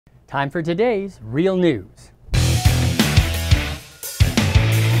Time for today's Real News.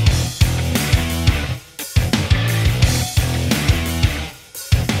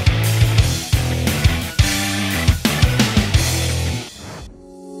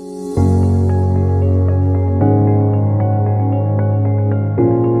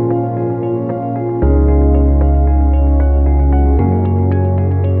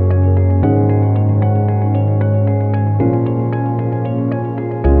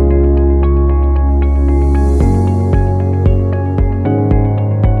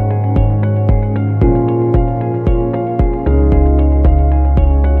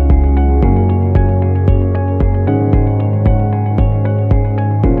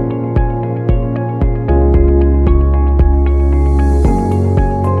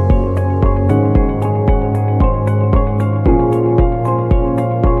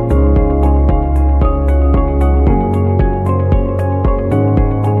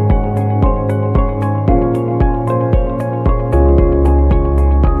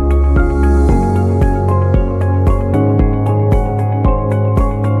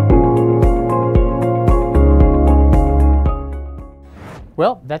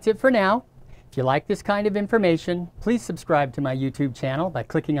 Well, that's it for now. If you like this kind of information, please subscribe to my YouTube channel by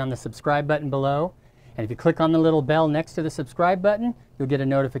clicking on the subscribe button below. And if you click on the little bell next to the subscribe button, you'll get a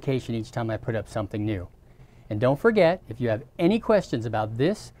notification each time I put up something new. And don't forget, if you have any questions about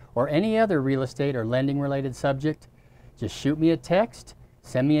this or any other real estate or lending related subject, just shoot me a text,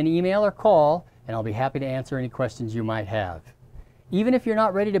 send me an email or call, and I'll be happy to answer any questions you might have. Even if you're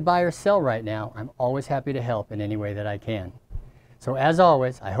not ready to buy or sell right now, I'm always happy to help in any way that I can. So as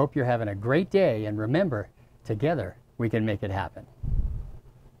always, I hope you're having a great day, and remember, together we can make it happen.